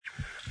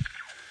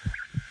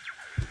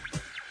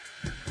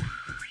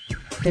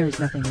There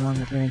is nothing wrong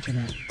with your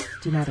internet.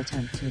 Do not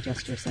attempt to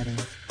adjust your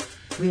settings.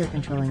 We are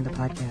controlling the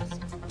podcast.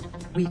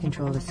 We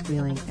control the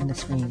squealing and the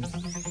screams.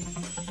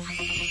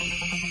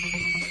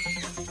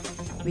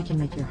 We can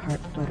make your heart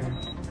flutter,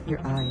 your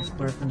eyes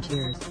blur from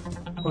tears,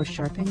 or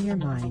sharpen your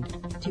mind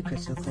to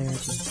crystal clarity.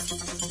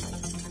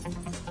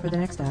 For the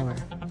next hour,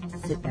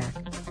 sit back.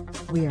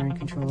 We are in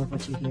control of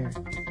what you hear.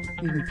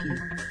 We repeat,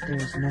 there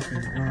is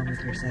nothing wrong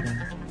with your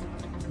settings.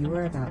 You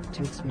are about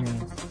to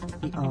experience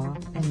the awe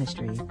and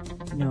mystery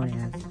known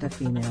as the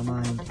female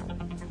mind.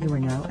 You are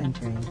now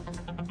entering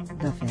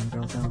the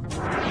Fangirl Zone.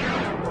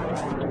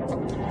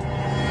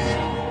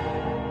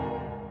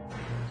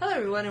 Hello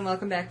everyone and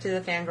welcome back to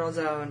the Fangirl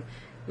Zone.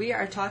 We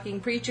are talking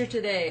Preacher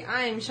today.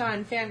 I'm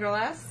Sean Fangirl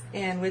S,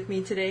 and with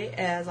me today,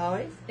 as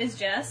always, is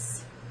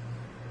Jess.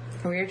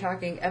 We are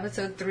talking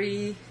episode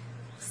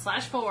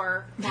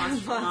 3/4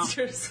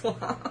 Monster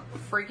Swamp.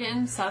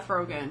 Freaking Seth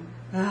Rogen.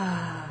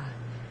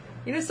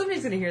 You know,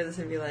 somebody's going to hear this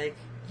and be like,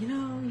 you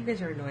know, you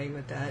guys are annoying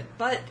with that.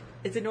 But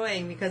it's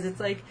annoying because it's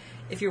like,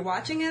 if you're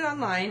watching it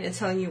online, it's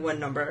telling you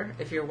one number.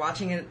 If you're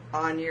watching it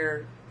on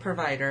your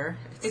provider,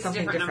 it's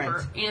something different.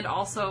 Number. And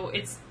also,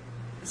 it's,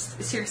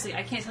 seriously,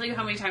 I can't tell you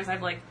how many times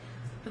I've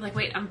been like,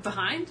 wait, I'm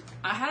behind?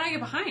 How did I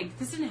get behind?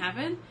 This didn't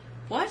happen?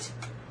 What?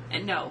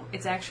 And no,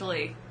 it's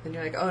actually... And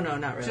you're like, oh no,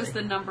 not really. Just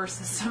the number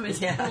system is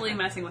totally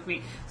messing with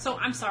me. So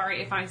I'm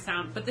sorry if I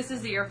sound... But this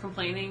is the year of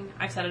complaining.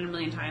 I've said it a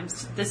million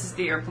times. This is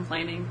the year of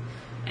complaining.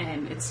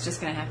 And it's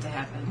just going to have to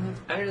happen. It's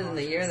better than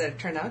the year that it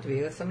turned out to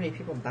be with so many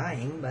people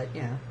dying, but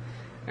yeah.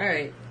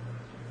 Alright.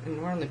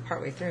 And we're only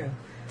partway through.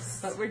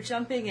 But we're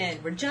jumping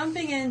in. We're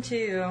jumping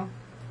into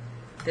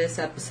this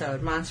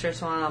episode, Monster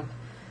Swamp.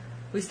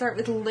 We start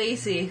with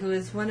Lacey, who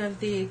is one of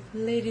the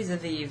ladies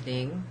of the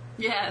evening.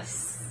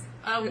 Yes.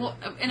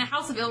 In a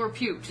house of ill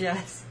repute.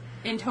 Yes.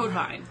 In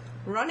Toadvine.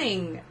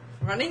 Running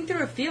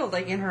through a field,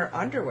 like in her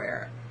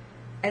underwear.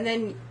 And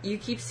then you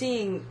keep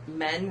seeing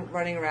men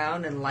running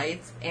around and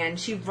lights, and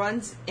she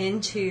runs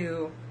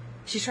into...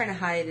 She's trying to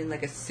hide in,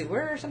 like, a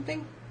sewer or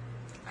something?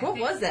 What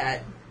was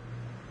that?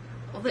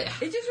 Well,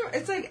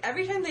 it's like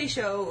every time they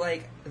show,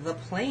 like, the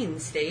plain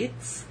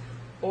states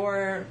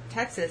or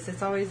Texas,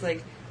 it's always,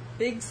 like,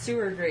 big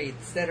sewer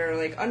grates that are,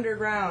 like,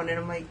 underground, and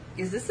I'm like,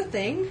 is this a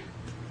thing?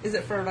 Is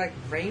it for, like,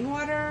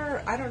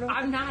 rainwater? I don't know.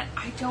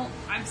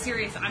 I'm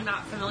serious. I'm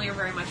not familiar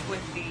very much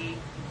with the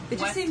It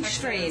just seems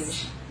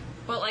strange.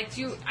 But, like,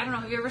 I don't know,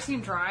 have you ever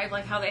seen Drive?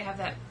 Like, how they have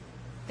that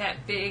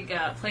big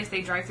place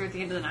they drive through at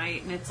the end of the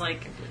night, and it's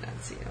like... I did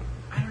not see it.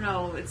 I don't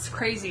know, it's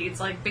crazy. It's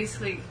like,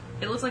 basically,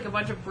 it looks like a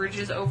bunch of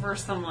bridges over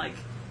some, like...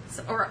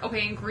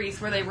 in Greece,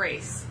 where they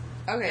race.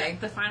 Okay.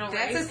 The final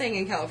race. That's a thing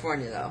in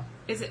California, though.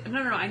 Is it? No,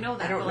 I know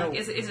that. I don't know. Like,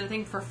 is it a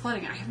thing for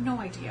flooding? I have no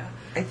idea.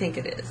 I think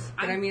it is.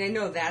 But I mean, I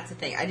know that's a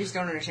thing. I just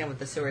don't understand what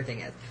the sewer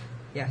thing is.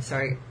 Yeah,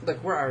 sorry.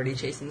 Look, we're already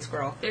chasing the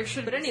squirrel.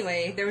 But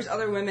anyway, there was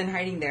other women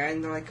hiding there,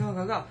 and they're like, go,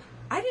 go, go.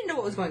 I didn't know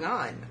what was going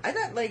on. I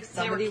thought, like,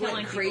 somebody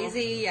went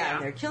crazy. Yeah,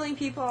 and they're killing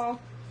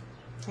people.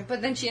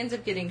 But then she ends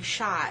up getting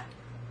shot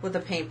with a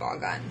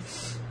paintball gun.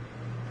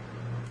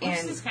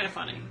 This is kind of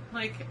funny.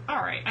 Like,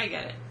 alright, I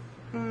get it.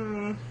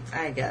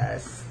 I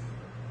guess.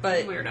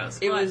 But weirdos.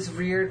 It was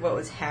weird what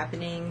was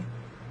happening.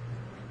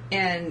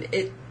 And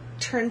it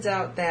turns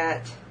out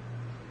that...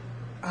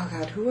 Oh,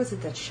 God, who was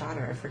it that shot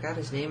her? I forgot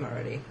his name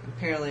already.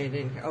 Apparently I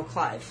didn't hear... Oh,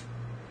 Clive.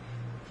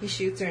 He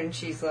shoots her and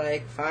she's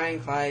like, fine,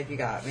 Clive, you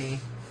got me.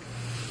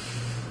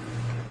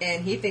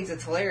 And he thinks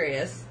it's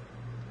hilarious.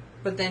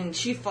 But then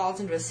she falls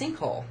into a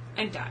sinkhole.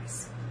 And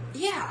dies.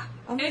 Yeah.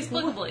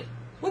 Inexplicably.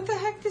 What the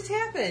heck just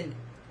happened?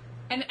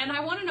 And I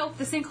want to know if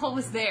the sinkhole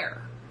was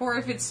there. Or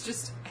if it's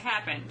just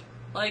happened.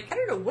 Like, I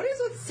don't know. What is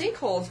with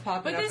sinkholes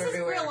popping up everywhere? But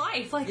this is real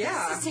life. Like,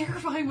 this is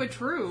terrifying but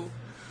true.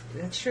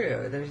 That's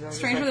true. There's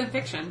stranger than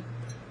fiction.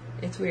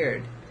 It's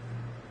weird.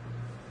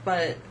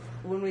 But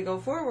when we go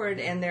forward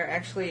and they're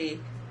actually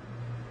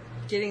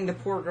getting the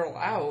poor girl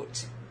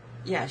out,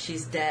 yeah,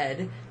 she's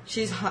dead.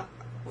 She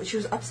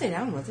was upside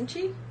down, wasn't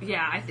she?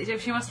 Yeah,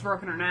 she must have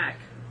broken her neck.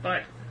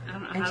 But I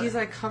don't know. And she's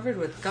like covered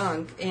with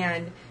gunk.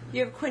 And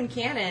you have Quinn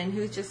Cannon,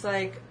 who's just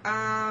like,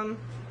 yeah,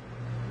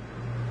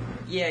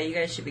 you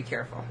guys should be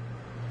careful.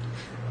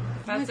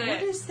 That's like, it.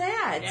 What is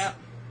that? Yep.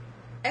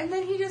 And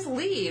then he just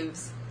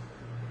leaves.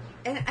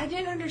 And I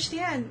didn't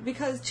understand,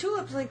 because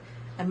Tulip's like,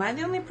 am I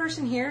the only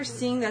person here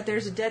seeing that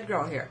there's a dead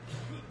girl here?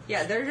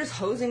 Yeah, they're just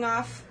hosing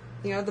off,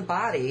 the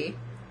body.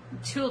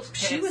 Tulip's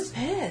pissed. She was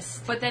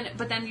pissed. But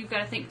then you've got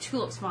to think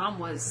Tulip's mom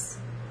was...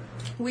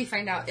 We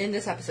find out in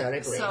this episode, I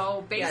believe.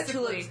 So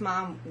basically... Yeah, Tulip's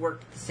mom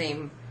worked at the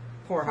same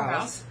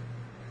poorhouse.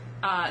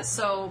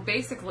 So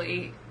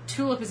basically...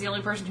 Tulip is the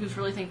only person who's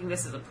really thinking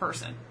this is a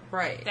person.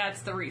 Right.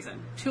 That's the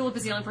reason. Tulip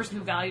is the only person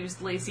who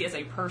values Lacey as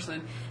a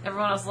person.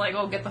 Everyone else is like,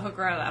 oh, get the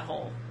hooker out of that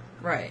hole.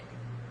 Right.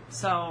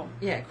 So...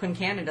 Yeah, Quinn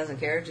Cannon doesn't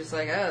care. Just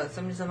like, oh,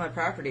 somebody's on my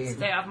property.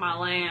 Stay off my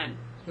land.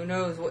 Who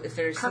knows if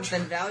there's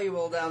something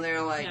valuable down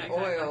there, like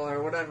oil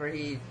or whatever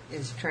he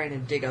is trying to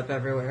dig up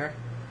everywhere.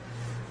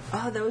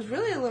 Oh, that was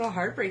really a little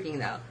heartbreaking,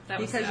 though.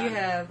 Because you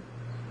have...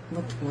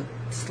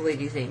 What's the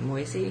lady's name?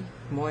 Moise?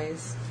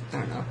 I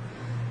don't know.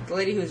 the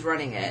lady who's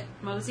running it.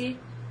 Mosey?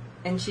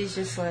 And she's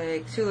just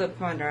like, Tulip,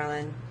 come on,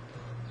 darling.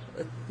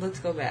 Let's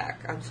go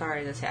back. I'm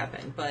sorry this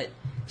happened. But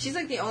she's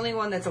like the only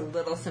one that's a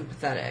little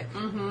sympathetic.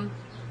 Mm-hmm.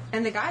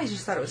 And the guys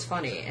just thought it was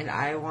funny, and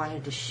I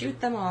wanted to shoot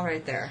them all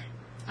right there.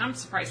 I'm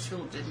surprised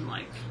Tulip didn't,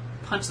 like,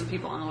 punch some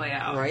people on the way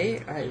out.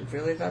 Right? I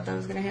really thought that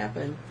was going to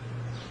happen.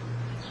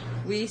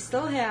 We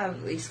still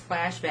have these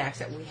flashbacks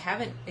that we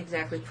haven't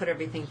exactly put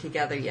everything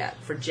together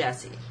yet for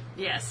Jesse.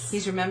 Yes.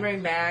 He's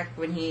remembering back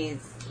when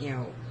he's,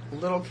 a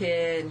little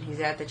kid, he's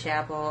at the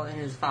chapel, and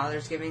his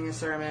father's giving a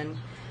sermon.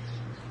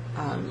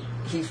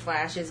 He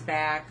flashes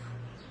back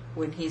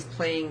when he's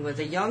playing with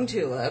a young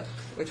Tulip,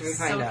 which we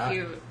find out. So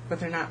cute. But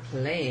they're not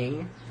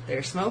playing,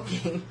 they're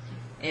smoking,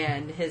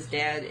 and his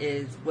dad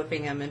is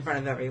whipping him in front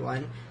of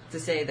everyone to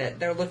say that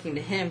they're looking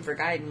to him for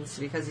guidance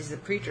because he's the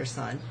preacher's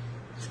son.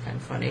 It's kind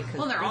of funny.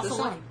 Well, they're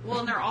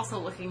also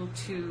looking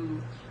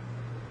to,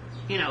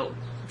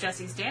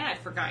 Jesse's dad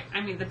for guidance. I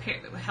mean,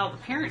 how the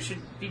parents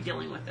should be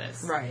dealing with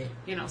this, right?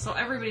 So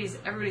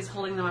everybody's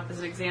holding them up as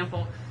an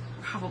example.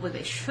 Probably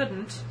they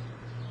shouldn't,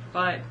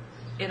 but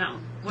what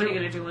are you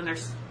going to do when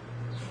there's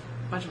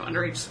a bunch of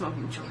underage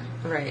smoking children?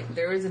 Right.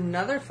 There is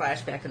another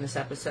flashback in this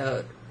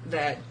episode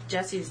that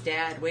Jesse's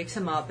dad wakes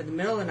him up in the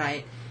middle of the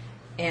night,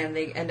 and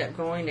they end up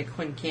going to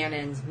Quinn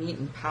Cannon's Meat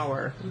and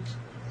Power.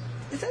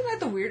 Isn't that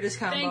the weirdest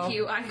combo? Thank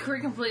you. I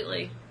agree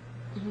completely.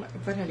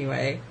 But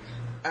anyway,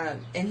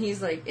 and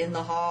he's like in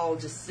the hall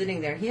just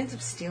sitting there. He ends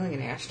up stealing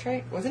an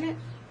ashtray, wasn't it?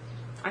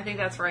 I think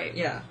that's right.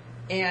 Yeah.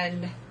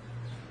 And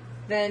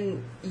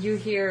then you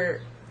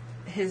hear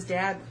his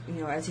dad,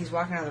 as he's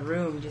walking out of the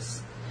room,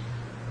 just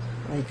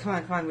like,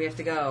 come on, we have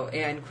to go.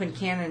 And Quinn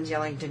Cannon's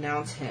yelling,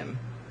 denounce him.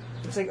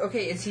 It's like,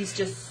 okay, is he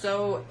just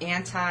so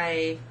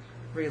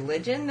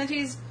anti-religion that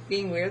he's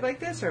being weird like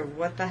this, or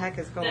what the heck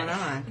is going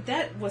on?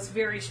 That was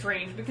very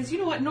strange, because you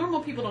know what?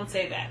 Normal people don't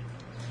say that.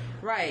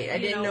 Right. I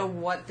didn't know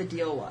what the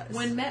deal was.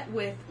 When met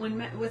with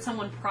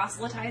someone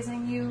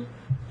proselytizing you,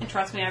 and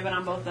trust me, I've been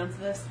on both ends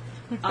of this,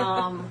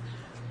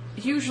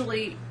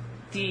 usually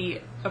the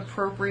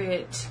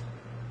appropriate,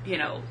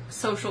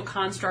 social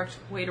construct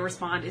way to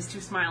respond is to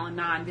smile and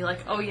nod and be like,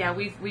 oh yeah,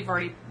 we've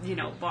already,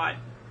 bought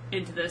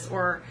into this,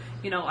 or,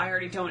 I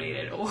already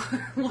donated, or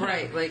whatever.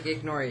 Right, like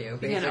ignore you,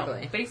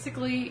 basically.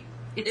 Basically,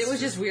 it was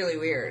just really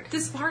weird.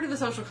 This is part of the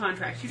social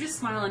contract. You just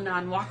smile and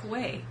nod and walk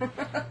away.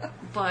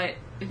 But,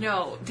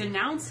 no,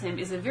 denounce him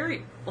is a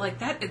very,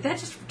 that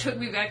just took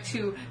me back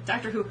to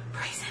Doctor Who,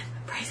 praise him.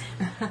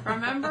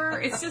 Remember?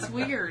 It's just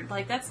weird.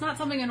 That's not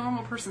something a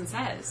normal person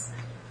says.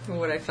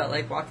 What I felt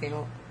like walking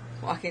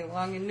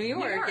along in New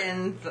York.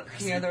 And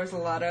there was a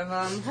lot of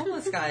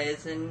homeless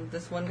guys, and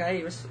this one guy,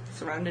 he was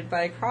surrounded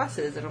by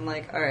crosses, and I'm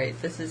like, all right,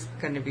 this is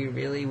going to be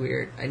really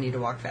weird. I need to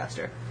walk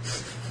faster.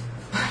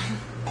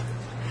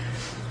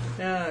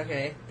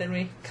 Okay, then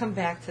we come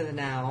back to the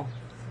now.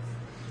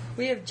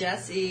 We have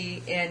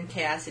Jesse and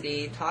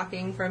Cassidy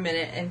talking for a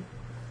minute,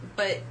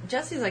 but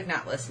Jesse's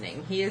not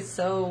listening. He is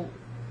so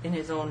in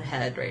his own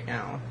head right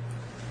now.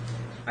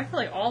 I feel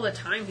like all the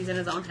time he's in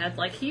his own head.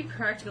 He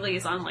practically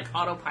is on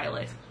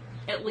autopilot.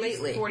 At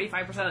least lately.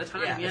 45% of the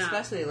time, yeah.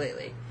 Especially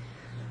lately.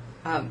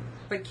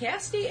 But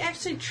Cassidy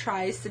actually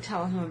tries to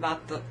tell him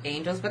about the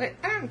angels, but I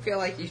don't feel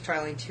like he's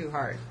trying too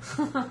hard.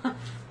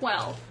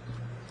 Well,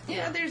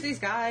 there's these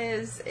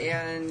guys,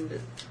 and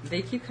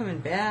they keep coming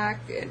back,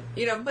 and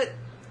but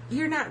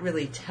you're not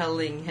really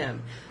telling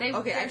him.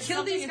 I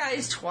killed these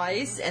guys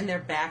twice, and they're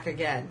back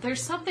again.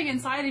 There's something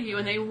inside of you,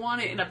 and they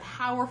want it in a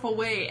powerful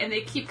way, and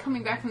they keep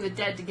coming back from the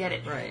dead to get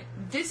it. Right.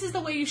 This is the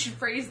way you should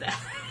phrase that.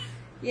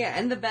 Yeah,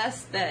 and the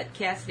best that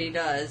Cassidy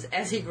does,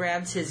 as he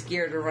grabs his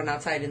gear to run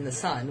outside in the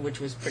sun, which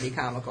was pretty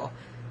comical,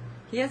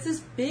 he has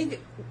this the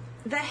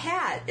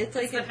hat. It's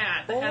like an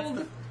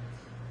old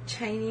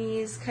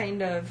Chinese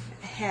kind of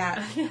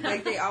hat,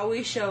 like they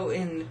always show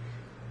in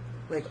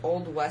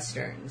old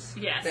westerns.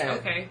 Yes,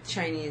 that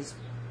Chinese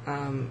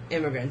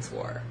immigrants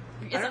wore.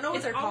 I don't know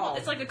what they're called.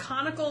 It's like a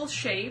conical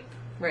shape.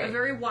 Right. A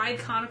very wide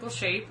conical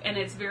shape, and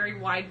it's very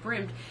wide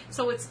brimmed.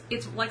 So it's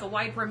like a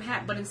wide brim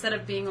hat, but instead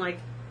of being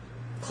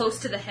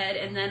close to the head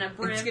and then a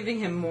brim, it's giving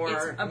him more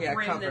it's a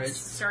brim coverage. That's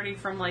starting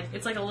from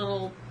it's like a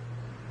little,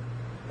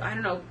 I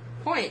don't know,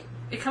 point.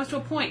 It comes to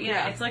a point.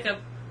 Yeah. It's like a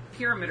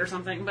pyramid or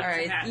something. But all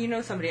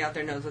right, somebody out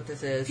there knows what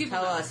this is.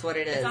 Tell us what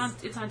it is.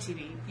 It's on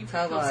TV. You've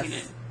Tell us. Seen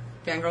it.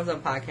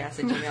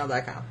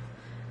 Fangirlsunpodcast@gmail.com.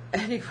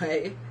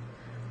 Anyway,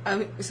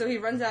 so he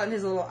runs out in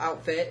his little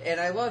outfit, and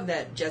I love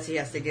that Jesse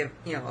has to give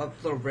a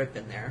little rip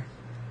in there.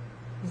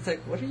 He's like,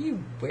 "What are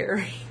you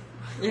wearing?"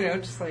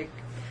 Just like.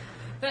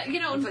 But,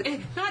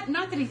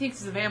 not that he thinks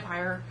he's a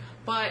vampire,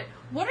 but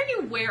what are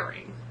you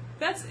wearing?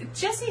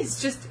 Jesse's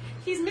just,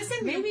 he's missing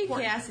Maybe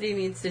Cassidy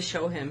needs to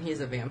show him he's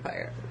a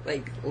vampire.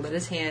 Let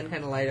his hand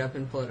kind of light up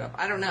and pull it up.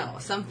 I don't know,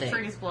 something.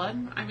 Drink his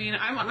blood? I mean,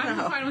 I'm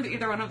fine with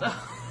either one of those.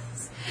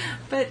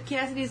 But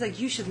Cassidy's like,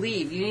 you should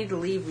leave. You need to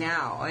leave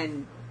now.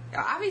 And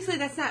obviously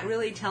that's not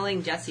really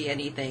telling Jesse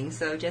anything,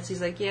 so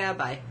Jesse's like, yeah,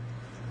 bye.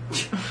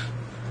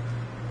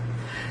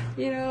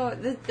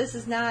 This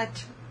is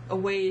not a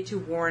way to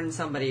warn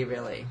somebody,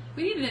 really.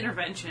 We need an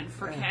intervention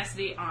for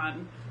Cassidy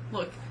on,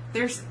 look,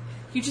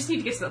 you just need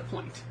to get to the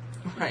point.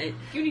 Right.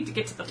 You need to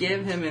get to the point.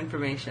 Give him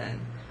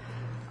information.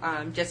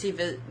 Jesse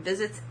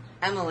visits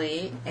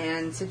Emily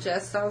and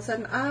suggests all of a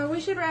sudden, we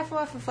should raffle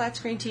off a flat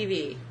screen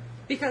TV.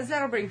 Because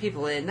that'll bring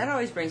people in. That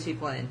always brings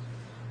people in.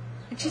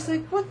 And she's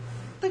like, what?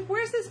 Like,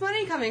 where's this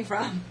money coming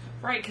from?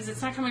 Right, because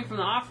it's not coming from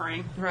the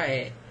offering.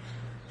 Right.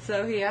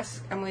 So he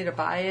asks Emily to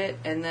buy it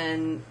and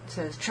then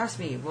says, trust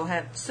me, we'll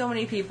have so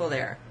many people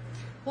there.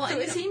 Well, so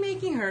is he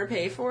making her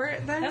pay for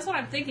it then? That's what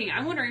I'm thinking.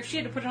 I'm wondering if she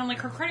had to put it on, like,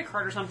 her credit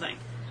card or something.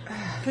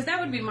 Because that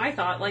would be my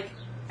thought. Like,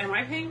 am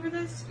I paying for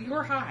this?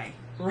 You're high.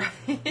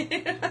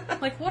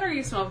 Right. Like, what are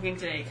you smoking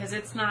today? Because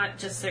it's not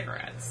just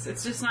cigarettes.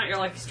 It's just not your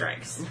Lucky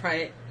Strikes.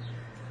 Right.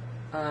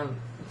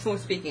 So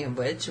speaking of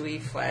which, we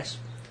flash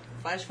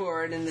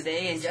forward in the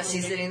day and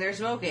Jesse's sitting there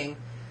smoking.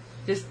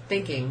 Just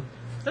thinking.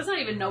 That's not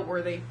even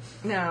noteworthy.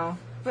 No.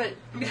 But,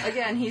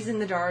 again, he's in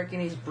the dark and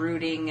he's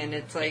brooding and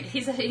it's like...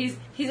 He's at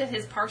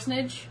his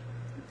parsonage.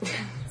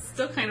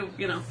 Still kind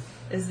of,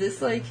 Is this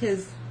like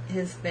his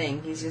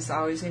thing? He's just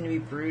always going to be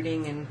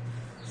brooding and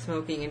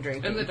smoking and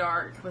drinking. In the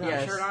dark without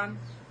a shirt on?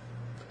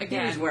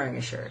 Again. He was wearing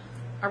a shirt.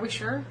 Are we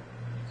sure?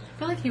 I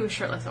feel like he was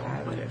shirtless at one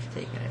point. I would have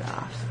taken it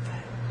off.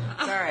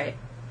 But it's alright.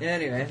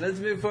 Anyway, let's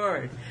move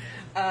forward.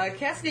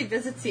 Cassidy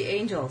visits the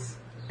angels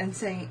and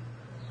saying...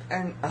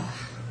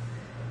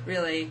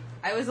 Really,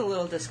 I was a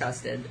little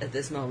disgusted at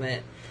this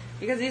moment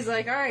because he's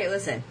like, all right,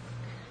 listen,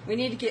 we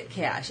need to get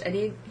cash.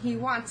 He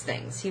wants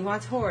things. He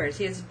wants whores.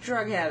 He has a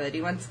drug habit.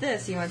 He wants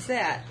this. He wants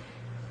that.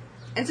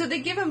 And so they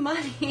give him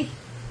money.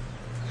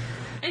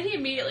 And he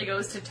immediately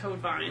goes to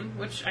Toadvine,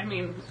 which, I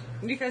mean...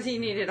 Because he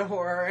needed a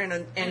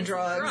whore and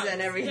drugs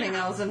and everything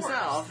else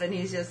himself. And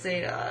he's just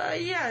saying,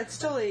 yeah, it's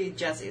totally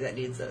Jesse that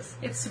needs this.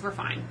 It's super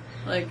fine.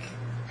 Like...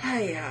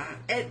 Yeah.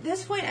 At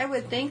this point, I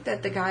would think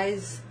that the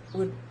guys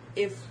would...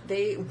 If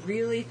they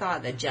really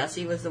thought that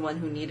Jesse was the one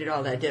who needed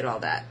all that, did all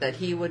that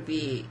he would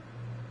be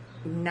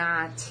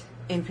not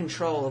in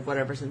control of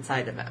whatever's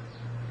inside of him.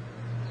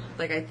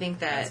 Like, I think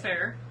that... That's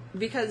fair.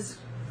 Because,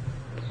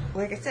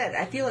 like I said,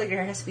 I feel like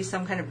there has to be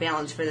some kind of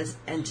balance for this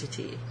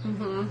entity.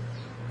 Mm-hmm.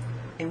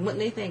 And wouldn't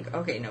they think,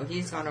 okay, no,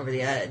 he's gone over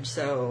the edge,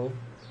 so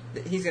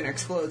he's going to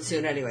explode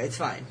soon anyway, it's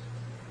fine.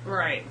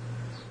 Right.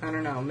 I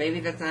don't know,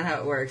 maybe that's not how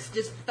it works. It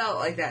just felt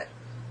like that.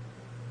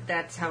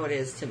 That's how it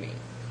is to me.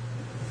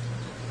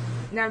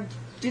 Now,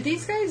 do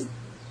these guys...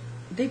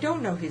 They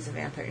don't know he's a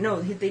vampire. No,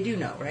 they do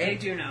know, right? They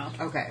do know.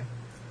 Okay.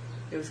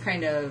 It was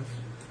kind of,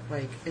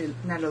 like,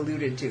 not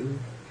alluded to.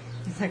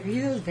 It's like, are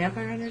you those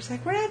vampire hunters?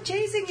 Like, we're not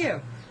chasing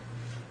you.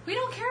 We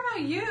don't care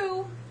about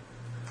you.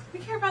 We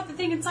care about the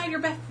thing inside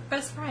your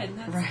best friend.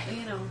 That's,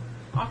 right.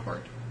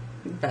 Awkward.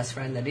 Best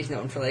friend that he's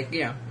known for, like,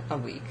 a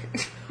week.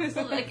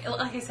 Well, like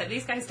I said,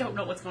 these guys don't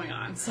know what's going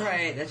on. So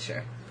right, that's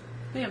true.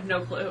 They have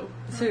no clue.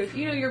 So,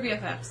 your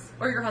BFFs.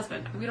 Or your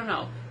husband. We don't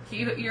know.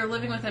 You're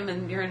living with him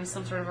and you're in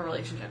some sort of a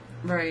relationship.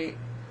 Right.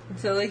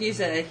 So, like you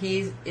said,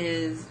 he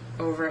is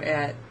over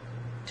at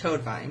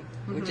Toadvine,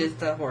 which is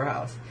the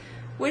whorehouse.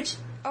 Which,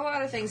 a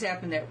lot of things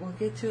happen there. We'll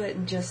get to it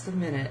in just a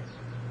minute.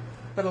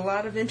 But a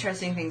lot of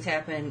interesting things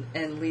happen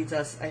and leads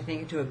us, I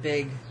think, to a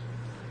big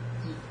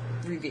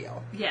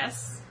reveal.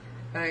 Yes.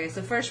 Okay,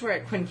 so first we're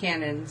at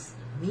Quincannon's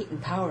Meat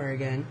and Power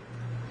again.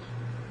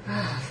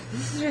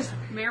 This is just...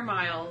 Mayor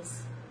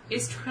Miles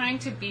is trying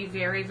to be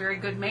very, very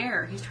good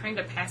mayor. He's trying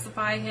to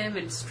pacify him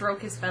and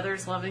stroke his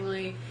feathers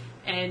lovingly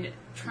and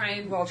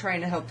while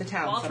trying to help the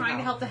town While somehow. trying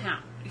to help the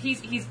town.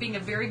 He's being a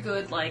very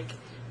good,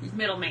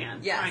 middleman.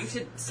 Yes. Trying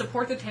to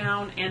support the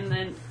town and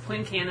then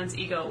Quincannon's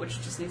ego,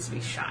 which just needs to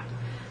be shot.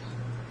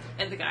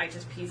 And the guy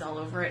just pees all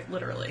over it,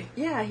 literally.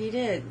 Yeah, he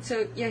did.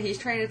 So, yeah, he's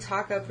trying to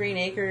talk up Green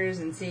Acres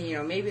and see,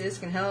 maybe this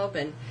can help.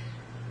 And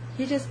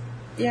he just,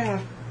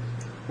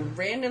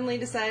 randomly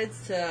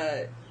decides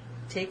to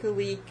take a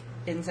leak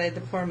inside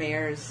the poor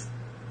mayor's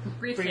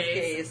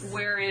briefcase.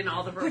 Wherein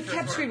all the brochures But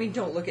kept screaming,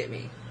 don't look at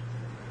me.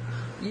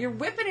 You're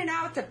whipping it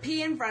out to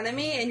pee in front of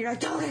me, and you're like,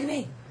 don't look at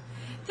me.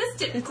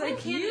 It's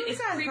like, you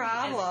got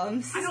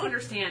problems. I don't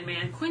understand,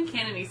 man.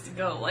 Quincannon needs to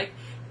go.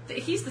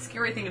 He's the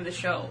scary thing in the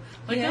show.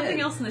 Nothing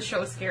else in the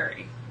show is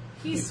scary.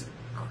 He's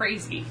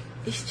crazy.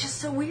 He's just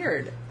so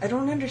weird. I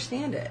don't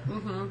understand it.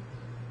 Mm-hmm.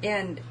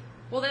 And...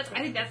 Well, I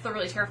think that's the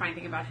really terrifying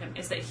thing about him,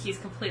 is that he's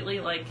completely,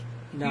 you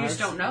just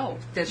don't know.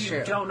 That's true.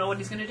 You don't know what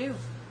he's going to do.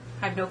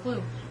 I have no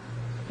clue.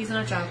 He's a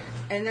nut job.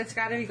 And that's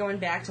got to be going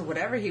back to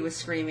whatever he was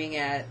screaming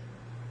at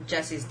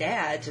Jesse's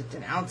dad to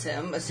denounce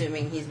him,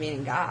 assuming he's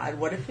meaning God.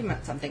 What if he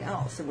meant something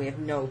else, and we have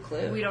no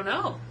clue? We don't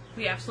know.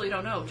 We absolutely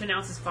don't know.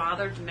 Denounce his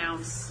father,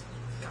 denounce...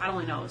 God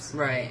only knows.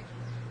 Right.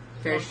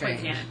 Very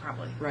strange. Quincannon,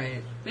 probably.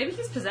 Right. Maybe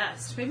he's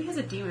possessed. Maybe he has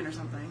a demon or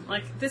something.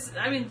 This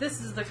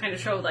is the kind of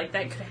show, that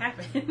could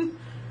happen.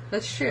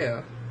 That's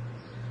true.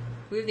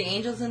 We have the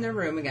angels in their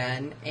room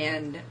again,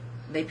 and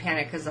they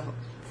panic because the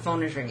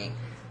phone is ringing.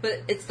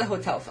 But it's the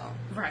hotel phone.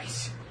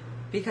 Right.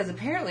 Because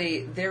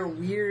apparently their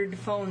weird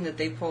phone that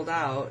they pulled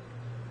out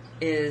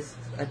is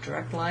a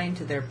direct line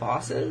to their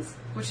bosses.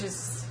 Which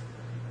is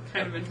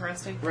kind of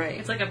interesting. Right.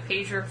 It's like a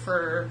pager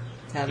for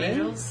Heaven?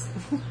 angels.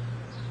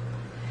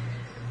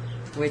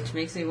 Which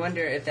makes me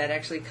wonder if that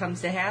actually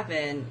comes to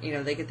happen. You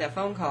know, they get that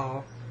phone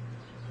call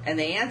and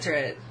they answer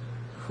it.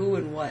 Who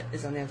and what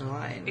is on the other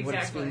line? Exactly. What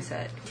is being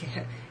said?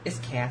 Is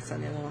Cass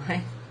on the other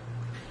line?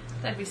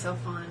 That'd be so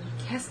fun.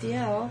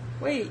 Castiel,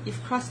 wait,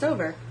 you've crossed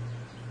over.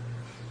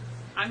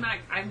 I've not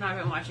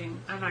been watching.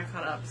 I'm not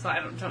caught up, so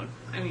I don't.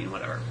 I mean,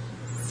 whatever.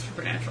 It's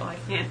Supernatural.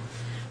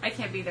 I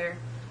can't be there.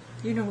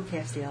 You know who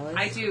Castiel is?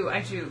 I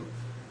do,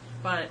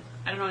 but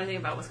I don't know anything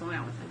about what's going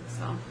on with him.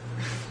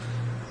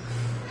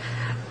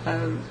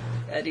 So.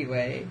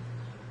 Anyway,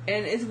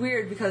 and it's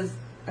weird because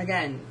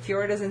again,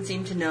 Fiora doesn't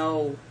seem to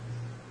know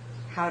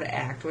how to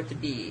act, what to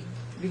be,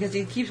 because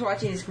he keeps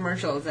watching these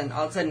commercials, and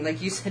all of a sudden,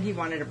 like you said, he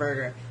wanted a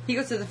burger. He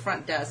goes to the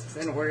front desks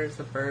and orders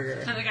the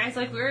burger. And the guy's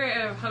like, "We're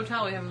at a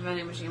hotel. We have a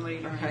vending machine. What are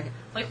you doing? Right.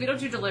 Like, we don't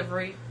do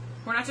delivery.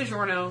 We're not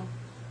DiGiorno.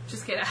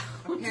 Just get out."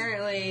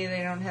 Apparently,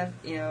 they don't have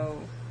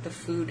the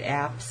food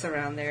apps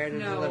around there to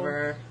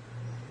deliver.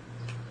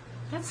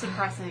 That's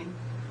depressing.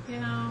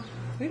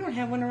 We don't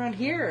have one around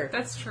here.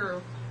 That's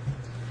true.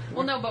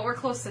 Well, no, but we're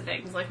close to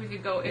things. Like, we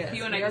could go, if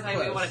you and I decided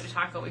we wanted a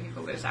taco, we could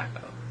go get a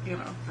taco,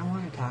 I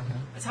want a taco.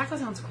 A taco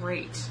sounds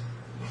great.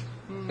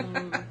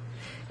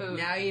 Food.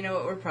 Now you know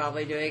what we're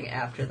probably doing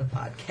after the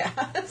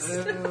podcast.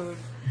 Food.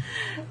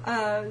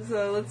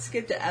 So let's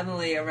skip to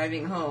Emily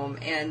arriving home,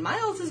 and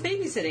Miles is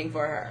babysitting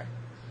for her.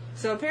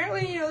 So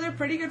apparently, they're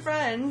pretty good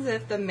friends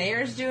if the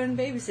mayor's doing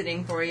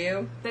babysitting for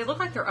you. They look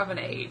like they're of an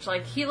age.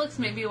 Like, he looks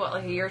maybe,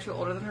 like a year or two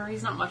older than her.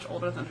 He's not much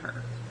older than her.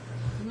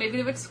 Maybe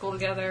they went to school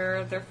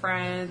together. They're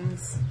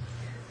friends.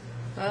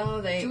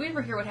 Oh, Do we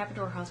ever hear what happened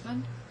to her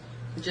husband?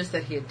 Just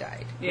that he had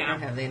died. Yeah. We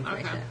don't have the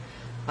information.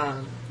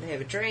 Okay. They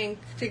have a drink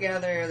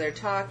together, they're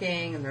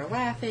talking, and they're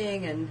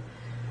laughing, and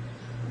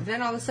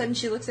then all of a sudden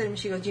she looks at him and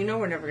she goes, "You know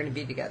we're never going to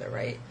be together,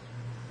 right?"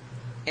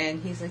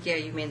 And he's like, "Yeah,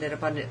 you made that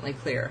abundantly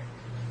clear."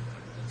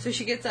 So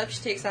she gets up,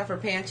 she takes off her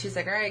pants, she's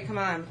like, "All right, come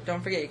on,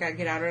 don't forget, you got to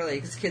get out early,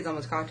 because the kids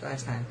almost caught you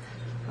last time."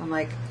 I'm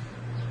like,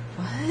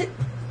 what?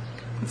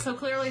 So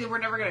clearly we're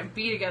never going to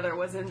be together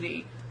was in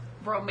the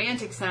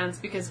romantic sense,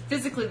 because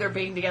physically they're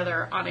being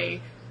together on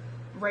a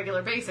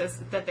regular basis,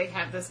 that they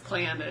have this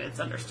plan and it's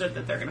understood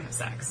that they're going to have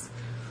sex.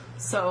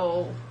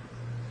 So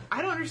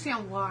I don't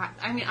understand why.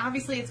 I mean,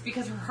 obviously it's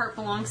because her heart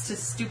belongs to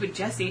stupid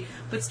Jessie,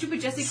 but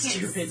stupid Jessie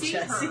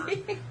can't see her.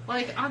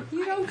 Like,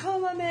 you don't call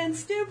my man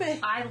stupid.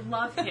 I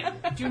love him.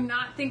 Do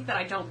not think that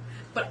I don't.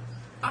 But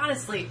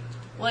honestly,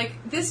 like,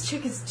 this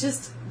chick is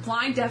just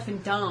blind, deaf,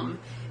 and dumb.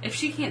 If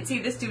she can't see,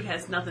 this dude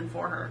has nothing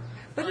for her.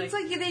 But it's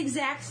like the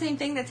exact same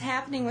thing that's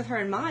happening with her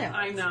and Miles.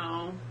 I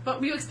know.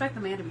 But you expect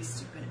the man to be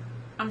stupid.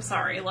 I'm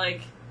sorry.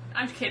 Like,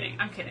 I'm kidding.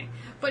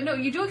 But no,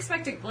 you do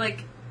expect it,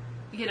 like,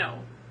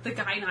 the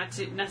guy not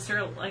to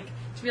necessarily, like,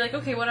 to be like,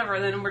 okay, whatever,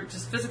 then we're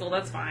just physical,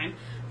 that's fine.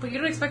 But you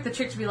don't expect the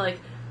chick to be like,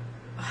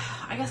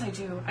 I guess I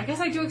do. I guess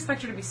I do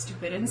expect her to be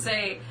stupid and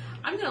say,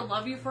 I'm going to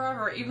love you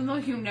forever, even though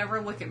you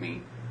never look at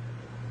me.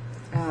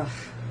 Ugh,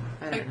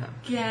 I don't know.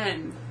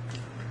 Again.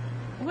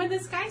 When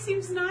this guy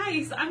seems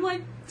nice, I'm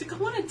like, to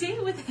go on a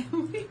date with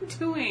him, what are you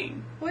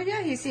doing? Well,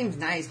 yeah, he seems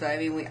nice, but I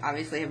mean, we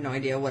obviously have no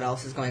idea what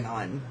else is going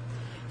on.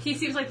 He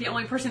seems like the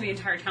only person in the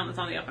entire town that's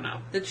on the up and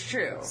up. That's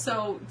true.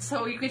 So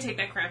you can take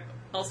that crap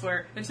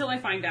elsewhere. Until I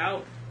find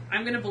out,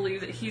 I'm going to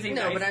believe that he's a nice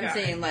guy. No, but I'm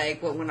saying,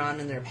 like, what went on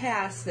in their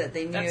past, that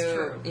they knew, That's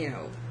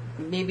true.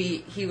 Maybe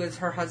he was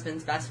her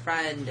husband's best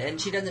friend, and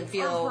she doesn't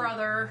feel... Or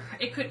brother.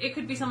 It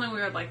could be something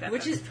weird like that.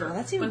 Which is true. Well,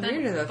 that's even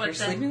weirder, though, if you're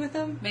sleeping with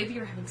them. Maybe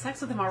you're having sex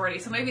with him already,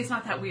 so maybe it's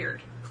not that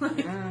weird.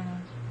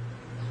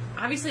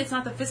 Obviously, it's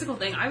not the physical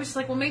thing. I was just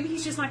like, well, maybe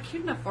he's just not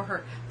cute enough for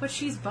her. But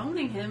she's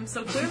boning him,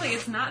 so clearly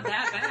it's not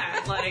that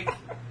bad. Like,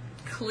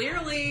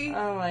 clearly...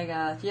 Oh, my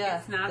gosh. Yeah.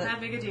 It's not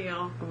that big a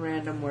deal.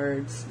 Random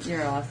words.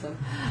 You're awesome.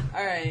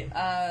 All right.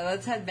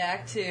 Let's head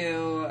back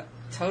to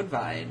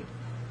Toadvine.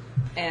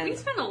 And we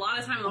spent a lot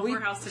of time in the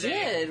whorehouse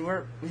today.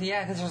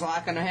 Because there's a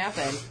lot going to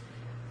happen.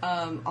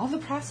 All the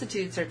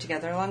prostitutes are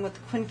together, along with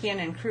the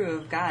Quincannon crew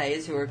of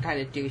guys who are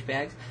kind of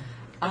douchebags.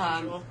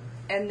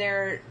 And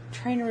they're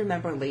trying to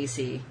remember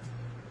Lacey.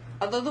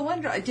 Although the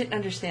one girl, I didn't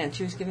understand.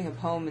 She was giving a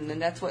poem, and then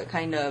that's what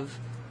kind of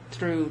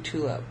threw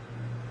Tulip.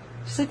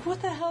 She's like,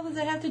 what the hell does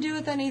that have to do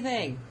with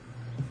anything?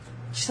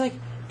 She's like,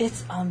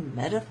 it's a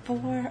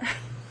metaphor.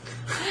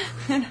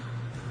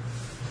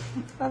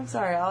 I'm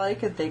sorry, all I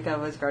could think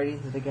of was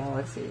Guardians of the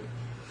Galaxy.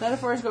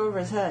 Metaphors go over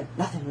his head.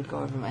 Nothing would go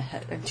over my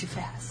head. I'm too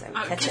fast. I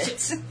would catch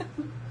it.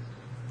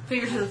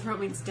 Finger to the throat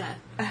means death.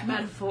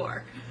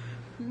 Metaphor.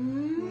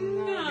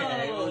 No.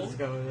 Okay, we'll just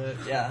go with it.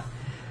 Yeah.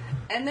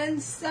 And then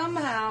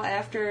somehow,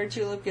 after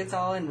Tulip gets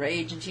all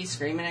enraged and she's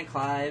screaming at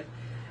Clive,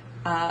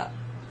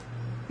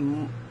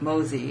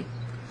 Mosey.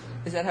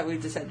 Is that how we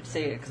decided to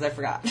say it? Because I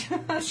forgot.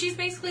 She's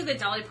basically the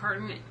Dolly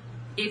Parton.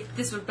 If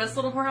this was Best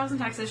Little Whorehouse in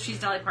Texas,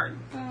 she's Dolly Parton.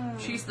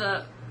 She's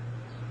the...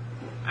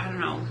 I don't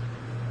know.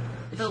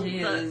 She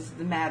is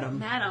the madam.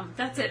 Madam.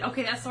 That's it.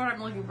 Okay, that's the word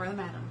I'm looking for, the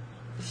madam.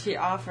 She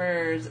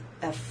offers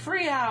a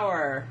free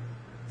hour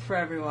for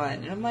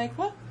everyone. And I'm like,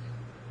 what?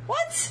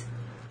 What?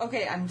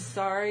 Okay, I'm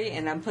sorry,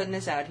 and I'm putting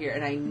this out here,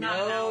 and I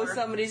know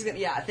somebody's gonna.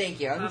 Yeah, thank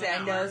you.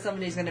 I know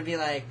somebody's gonna be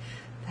like,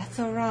 "That's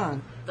so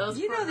wrong." Those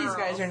you poor know, these girls.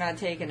 guys are not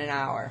taking an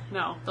hour.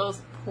 No, those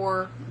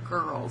poor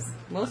girls.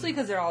 Mostly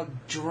because they're all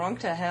drunk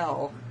to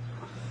hell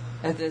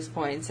at this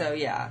point. So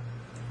yeah,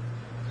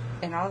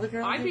 and all the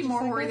girls. I'd be are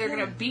more just worried like, they're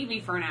gonna beat me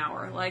for an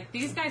hour. Like,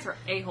 these guys are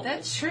a-holes.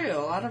 That's true. A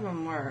lot of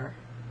them were.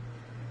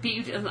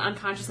 Beat you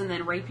unconscious and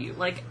then rape you.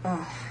 Like,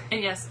 Ugh.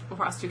 and yes, a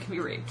prostitute can be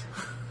raped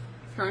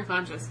if you're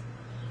unconscious.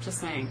 Just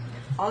saying.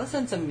 All of a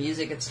sudden, some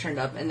music gets turned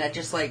up, and that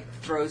just like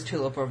throws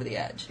Tulip over the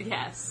edge.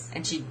 Yes.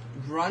 And she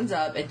runs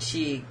up, and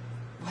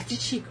what did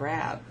she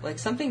grab? Like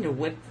something to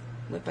whip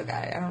a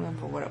guy. I don't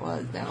remember what it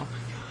was now.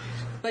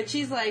 But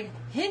she's like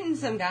hitting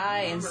some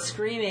guy and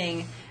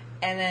screaming,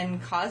 and then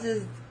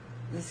causes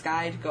this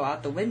guy to go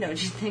out the window, and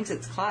she thinks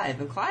it's Clive.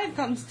 And Clive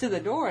comes to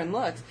the door and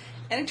looks,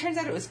 and it turns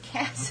out it was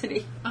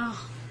Cassidy.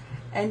 Oh.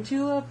 And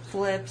Tulip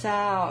flips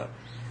out.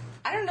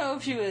 I don't know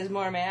if she was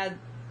more mad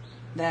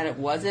that it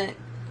wasn't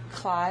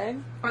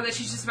Clive. Or that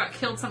she's just about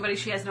killed somebody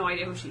she has no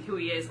idea who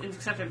he is,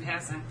 except in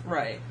passing.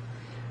 Right.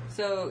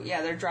 So,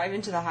 yeah, they're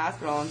driving to the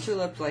hospital, and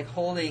Tulip's, like,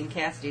 holding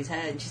Cassidy's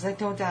head, and she's like,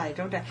 don't die,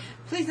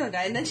 please don't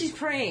die. And then she's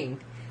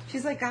praying.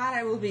 She's like, God,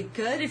 I will be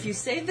good if you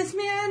save this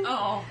man.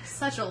 Oh,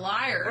 such a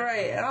liar.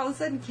 Right. And all of a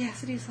sudden,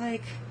 Cassidy's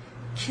like,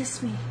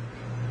 kiss me.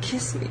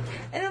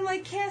 And I'm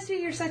like, Cassidy,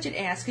 you're such an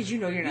ass, because you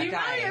know you're not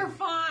dying. You're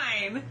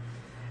fine.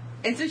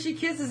 And so she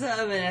kisses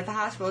him, and at the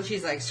hospital,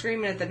 she's like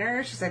screaming at the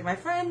nurse. She's like, my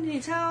friend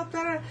needs help.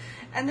 Blah, blah.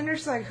 And the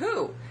nurse is like,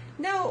 who?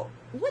 Now,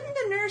 wouldn't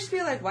the nurse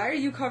be like, why are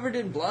you covered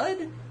in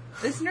blood?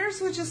 This nurse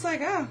was just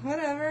like, oh,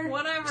 whatever.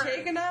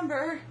 Take a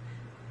number.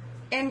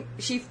 And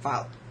she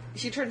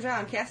turns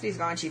around, Cassidy's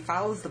gone, she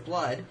follows the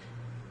blood.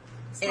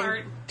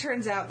 Smart. And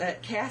turns out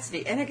that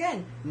Cassidy, and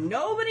again,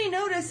 nobody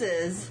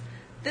notices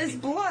this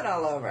blood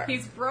all over.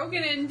 He's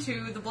broken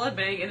into the blood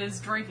bank and is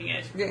drinking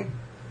it. Okay.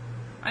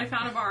 I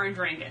found a bar and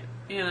drank it.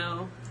 You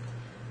know,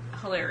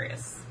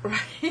 hilarious.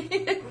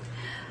 Right?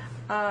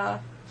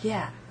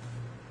 Yeah.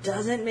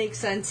 Doesn't make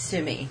sense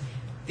to me.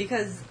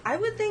 Because I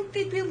would think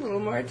they'd be a little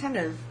more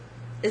attentive.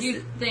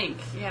 You'd think,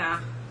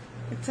 yeah.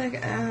 It's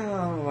like,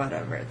 oh,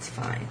 whatever, it's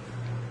fine.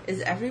 Is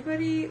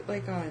everybody,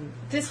 like, on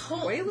this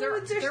whole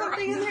Quaaludes or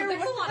something in there?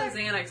 There's a lot of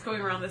Xanax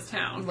going around this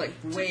town. Like,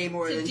 way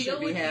more than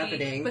should be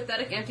happening. The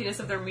pathetic emptiness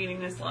of their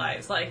meaningless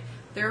lives. Like,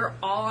 they're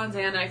all on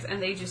Xanax,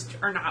 and they just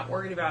are not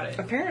worried about it.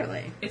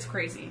 Apparently. It's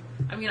crazy.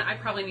 I mean, I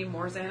probably need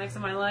more Xanax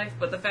in my life,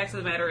 but the fact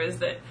of the matter is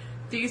that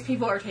these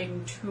people are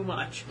taking too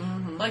much.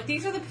 Mm-hmm. Like,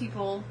 these are the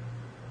people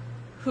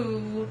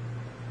who,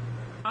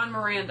 on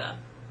Miranda,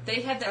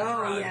 they had that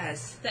drug.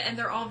 Yes. And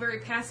they're all very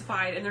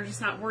pacified, and they're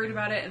just not worried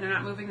about it, and they're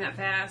not moving that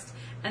fast.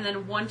 And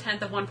then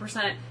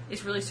 0.1%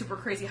 is really super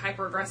crazy,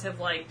 hyper aggressive,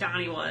 like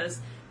Donnie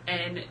was,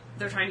 and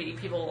they're trying to eat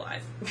people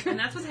alive. And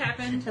that's what's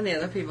happened. And the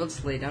other people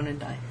just lay down and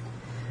die.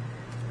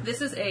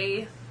 This is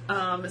a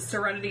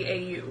Serenity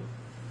AU.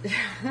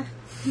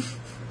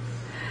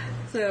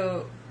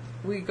 So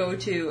we go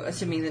to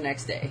assuming the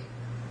next day,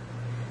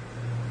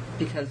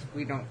 because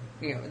we don't.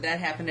 That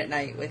happened at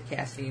night with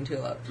Cassidy and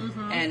Tulip.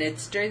 Mm-hmm. And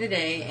it's during the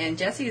day, and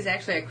Jesse is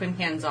actually at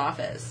Quincan's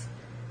office.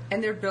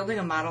 And they're building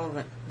a model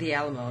of the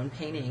Alamo and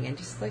painting, and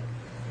just like,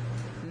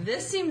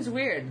 this seems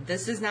weird.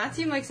 This does not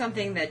seem like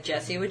something that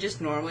Jesse would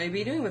just normally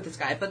be doing with this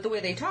guy. But the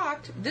way they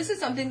talked, this is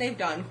something they've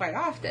done quite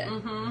often.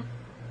 Mm-hmm.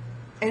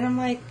 And I'm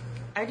like,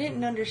 I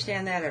didn't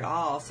understand that at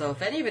all. So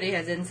if anybody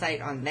has insight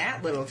on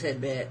that little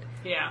tidbit,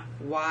 yeah,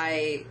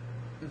 why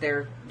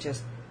they're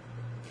just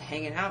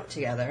hanging out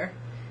together.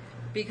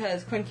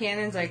 Because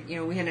Quincannon's like,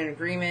 we had an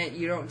agreement,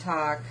 you don't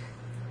talk...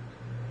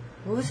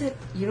 What was it?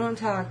 You don't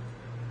talk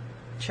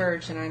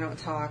church and I don't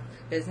talk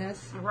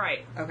business?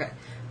 Right. Okay.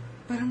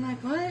 But I'm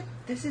like, what?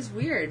 This is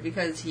weird,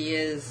 because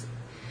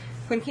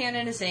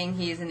Quincannon is saying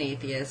he is an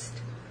atheist.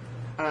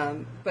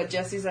 But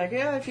Jesse's like,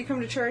 if you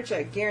come to church,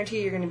 I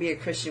guarantee you're going to be a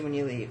Christian when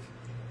you leave.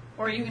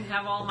 Or you can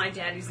have all my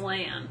daddy's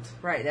land.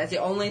 Right, that's the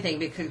only thing,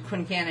 because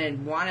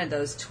Quincannon wanted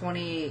those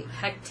 20...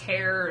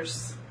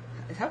 hectares.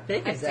 How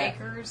big is that?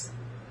 Acres?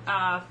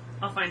 I'll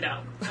find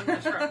out. I'm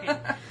not sure.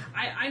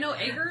 I know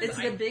acres.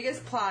 It's the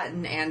biggest plot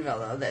in Anvil,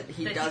 though, that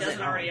he doesn't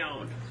already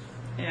own.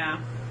 Yeah.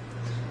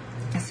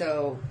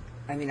 So,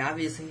 I mean,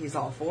 obviously he's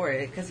all for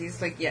it, because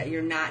he's like, yeah,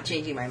 you're not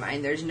changing my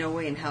mind. There's no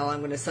way in hell I'm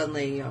going to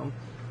suddenly,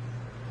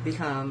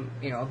 become,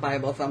 a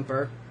Bible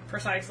thumper.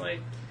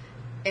 Precisely.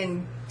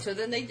 And so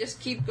then they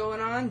just keep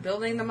going on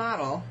building the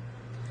model.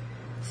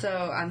 So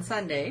on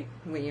Sunday,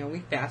 we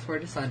fast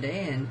forward to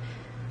Sunday, and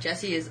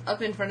Jesse is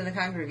up in front of the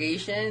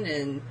congregation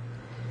and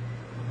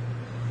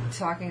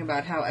talking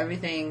about how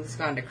everything's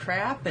gone to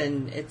crap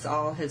and it's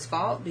all his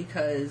fault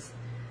because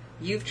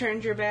you've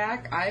turned your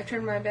back, I've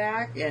turned my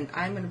back, and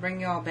I'm going to bring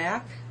you all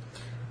back.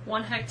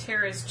 1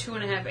 hectare is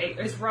 2.5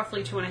 acres. Is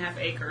roughly 2.5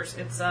 acres.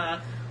 It's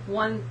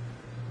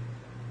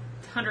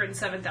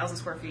 107,000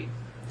 square feet.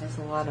 That's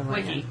a lot of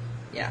money. Wiki.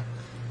 Yeah.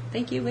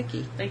 Thank you,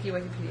 Wiki. Thank you,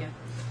 Wikipedia.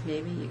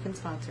 Maybe you can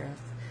sponsor us.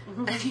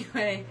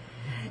 Anyway,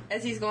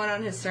 as he's going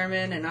on his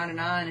sermon and on,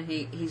 and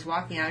he's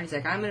walking out, he's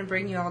like, I'm going to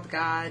bring you all to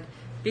God,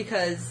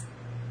 because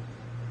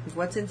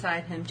what's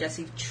inside him.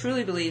 Jesse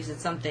truly believes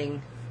it's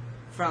something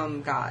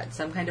from God,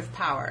 some kind of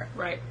power.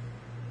 Right.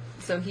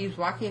 So he's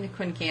walking to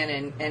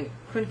Quincannon, and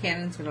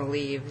Quincannon's going to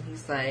leave, and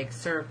he's like,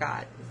 serve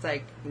God. It's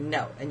like,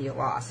 no, and you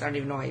lost. I don't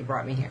even know why you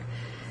brought me here.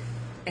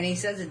 And he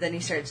says it, then he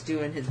starts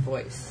doing his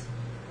voice.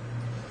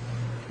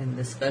 And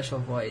the special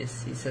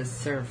voice, he says,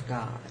 serve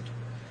God.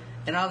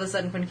 And all of a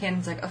sudden,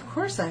 Quincannon's like, of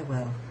course I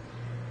will.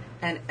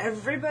 And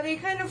everybody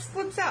kind of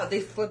flips out. They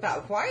flip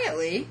out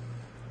quietly,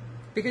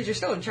 because you're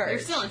still in church. You're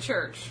still in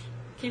church.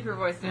 Keep your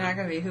voice down. You're not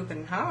going to be hooping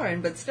and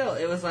hollering, but still,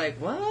 it was like,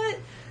 what?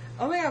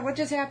 Oh my God, what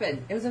just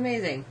happened? It was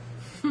amazing.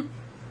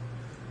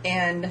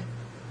 And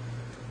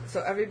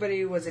so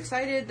everybody was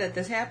excited that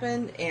this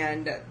happened,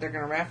 and they're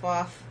going to raffle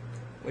off,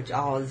 which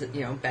all is,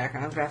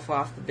 background, raffle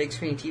off the big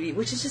screen TV,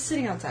 which is just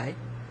sitting outside.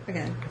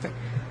 Again.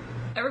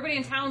 Everybody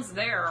in town's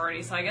there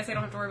already, so I guess they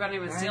don't have to worry about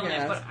anyone stealing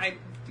it, but I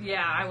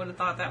would have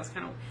thought that was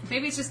kind of...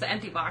 Maybe it's just the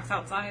empty box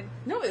outside.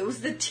 No, it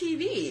was the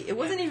TV. It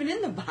wasn't even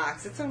in the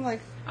box. It's I'm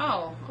like,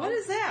 what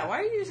is that? Why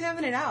are you just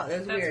having it out? That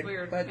was That's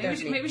weird. But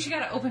maybe she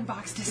got an open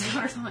box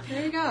discount or something.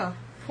 There you go.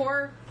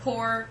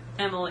 Poor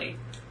Emily.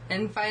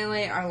 And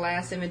finally, our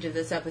last image of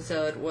this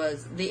episode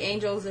was the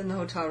angels in the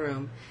hotel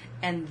room,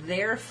 and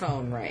their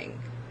phone rang.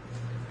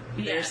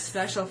 Yes. Their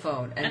special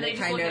phone. And they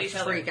kind of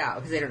freak out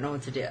because they don't know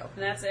what to do.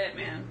 And that's it,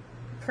 man.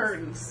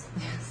 Curtains.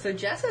 So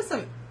Jess has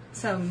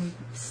some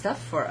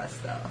stuff for us,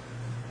 though.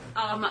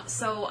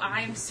 So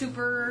I'm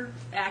super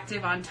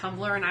active on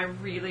Tumblr, and I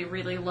really,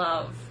 really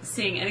love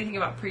seeing anything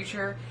about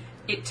Preacher.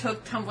 It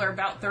took Tumblr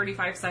about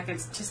 35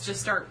 seconds to just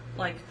start,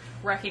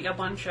 wrecking a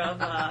bunch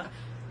of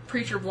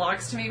Preacher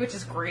blogs to me, which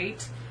is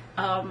great.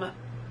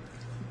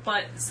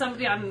 But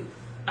somebody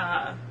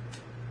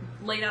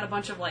laid out a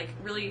bunch of,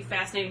 really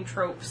fascinating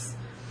tropes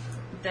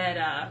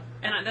that,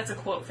 and that's a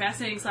quote,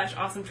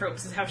 fascinating/awesome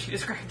tropes is how she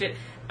described it.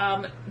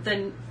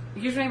 The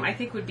username, I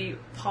think, would be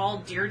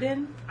Paul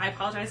Dearden. I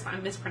apologize if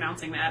I'm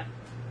mispronouncing that.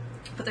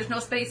 But there's no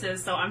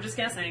spaces, so I'm just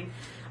guessing.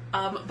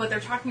 But they're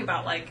talking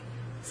about,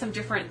 some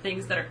different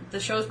things that the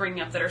show's bringing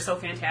up that are so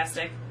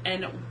fantastic.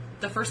 And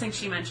the first thing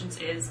she mentions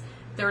is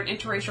they're an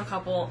interracial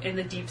couple in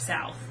the Deep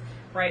South,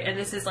 right? And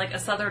this is, a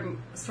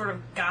southern sort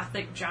of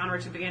gothic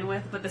genre to begin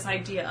with, but this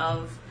idea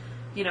of,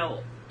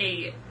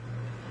 a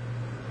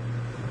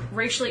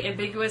racially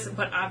ambiguous,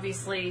 but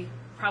obviously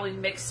probably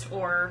mixed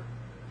or,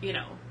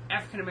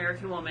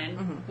 African-American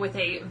woman with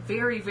a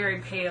very, very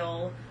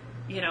pale,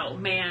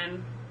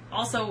 man.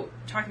 Also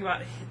talking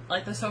about,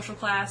 the social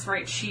class,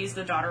 right? She's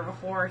the daughter of a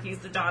whore. He's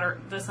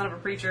the son of a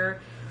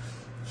preacher.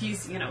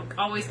 He's,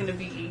 always going to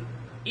be,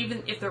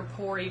 even if they're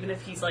poor, even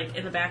if he's,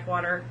 in the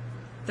backwater,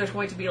 there's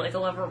going to be, a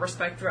level of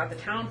respect throughout the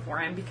town for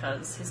him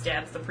because his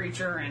dad's the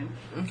preacher and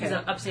he's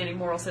an upstanding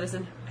moral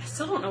citizen. I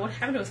still don't know what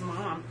happened to his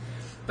mom.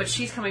 But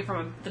she's coming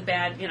from the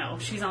bad,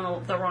 she's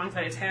on the wrong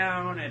side of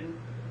town, and,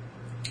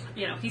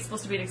 he's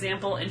supposed to be an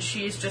example, and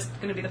she's just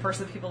going to be the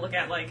person that people look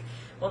at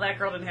well, that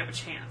girl didn't have a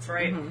chance,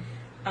 right?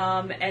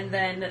 Mm-hmm. And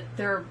then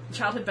they're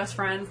childhood best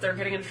friends, they're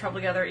getting into trouble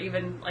together,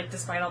 even,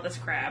 despite all this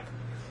crap.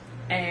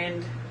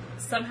 And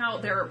somehow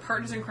they're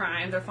partners in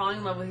crime, they're falling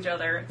in love with each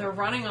other, they're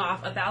running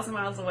off 1,000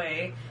 miles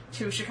away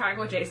to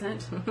Chicago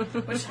adjacent,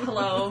 which,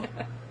 hello,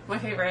 my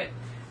favorite.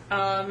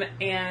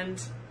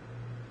 And...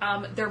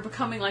 they're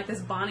becoming this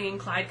Bonnie and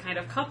Clyde kind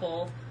of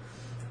couple,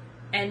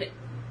 and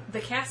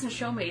the cast and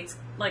showmates,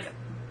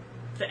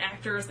 the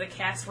actors, the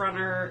cast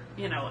runner,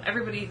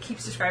 everybody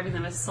keeps describing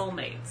them as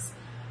soulmates,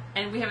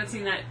 and we haven't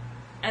seen that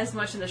as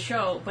much in the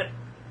show, but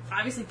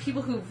obviously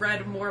people who've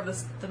read more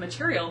of the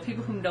material,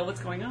 people who know what's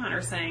going on,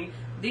 are saying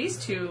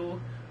these two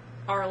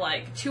are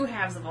two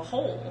halves of a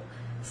whole,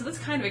 so that's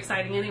kind of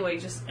exciting anyway,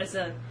 just as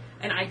an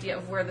idea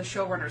of where the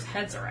showrunners'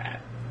 heads are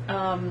at.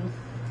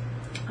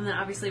 And then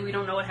obviously we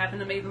don't know what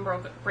happened to make them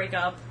break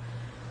up,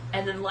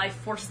 and then life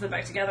forces them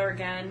back together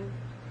again.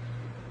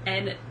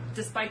 And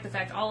despite the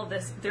fact all of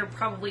this, they're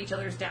probably each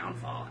other's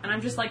downfall. And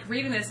I'm just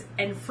reading this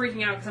and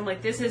freaking out because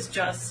I'm this is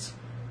just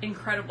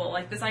incredible.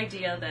 This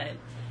idea that,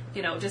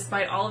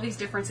 despite all of these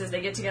differences, they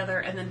get together,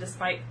 and then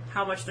despite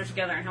how much they're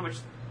together and how much,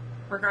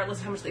 regardless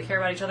of how much they care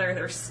about each other,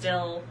 they're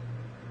still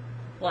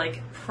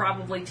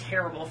probably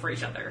terrible for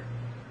each other.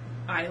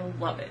 I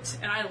love it.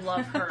 And I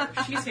love her.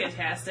 She's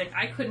fantastic.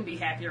 I couldn't be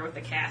happier with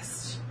the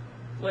cast,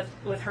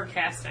 with her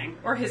casting.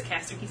 Or his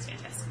casting. He's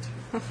fantastic too.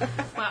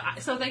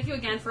 So thank you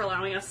again for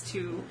allowing us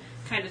to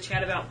kind of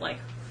chat about,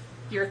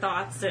 your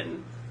thoughts.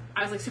 And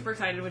I was, super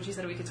excited when she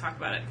said we could talk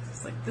about it.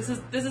 It's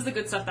this is the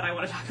good stuff that I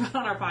want to talk about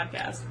on our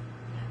podcast.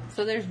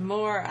 So there's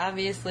more,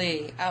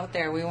 obviously, out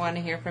there. We want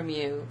to hear from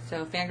you.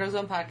 So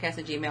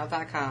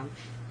fangirlzonepodcast@gmail.com.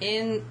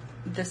 In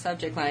the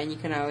subject line, you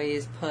can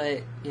always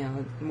put,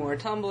 more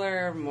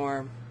Tumblr,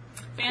 more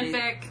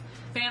fanfic,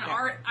 fan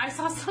art. I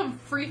saw some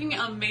freaking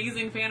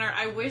amazing fan art.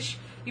 I wish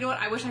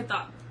I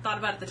thought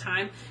about it at the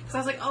time, because I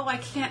was oh, I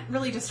can't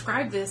really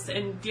describe this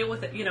and deal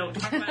with it,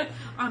 talk about it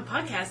on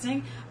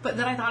podcasting. But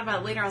then I thought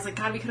about it later. I was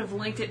God, we could have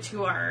linked it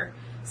to our.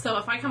 So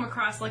if I come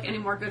across any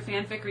more good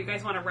fanfic, or you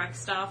guys want to wreck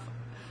stuff,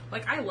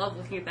 I love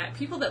looking at that.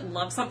 People that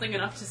love something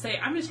enough to say,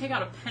 I'm going to take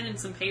out a pen and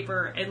some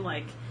paper and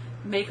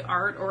make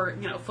art or,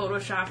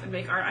 Photoshop and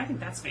make art. I think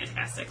that's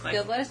fantastic. Like,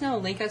 Yeah, let us know.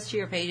 Link us to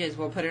your pages.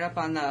 We'll put it up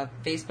on the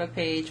Facebook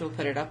page. We'll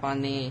put it up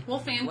on the we'll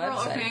fangirl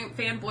website. or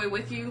fanboy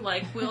with you.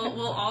 Like,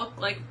 we'll all,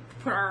 like,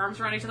 put our arms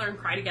around each other and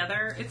cry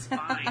together. It's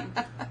fine.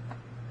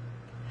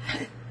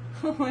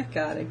 Oh my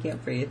god, I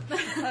can't breathe.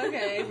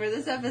 Okay, for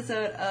this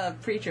episode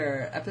of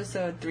Preacher,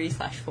 episode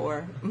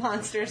 3/4,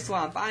 Monster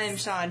Swamp, I am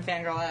Sean,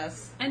 Fangirl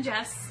S. And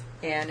Jess.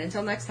 And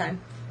until next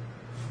time.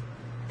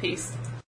 Peace.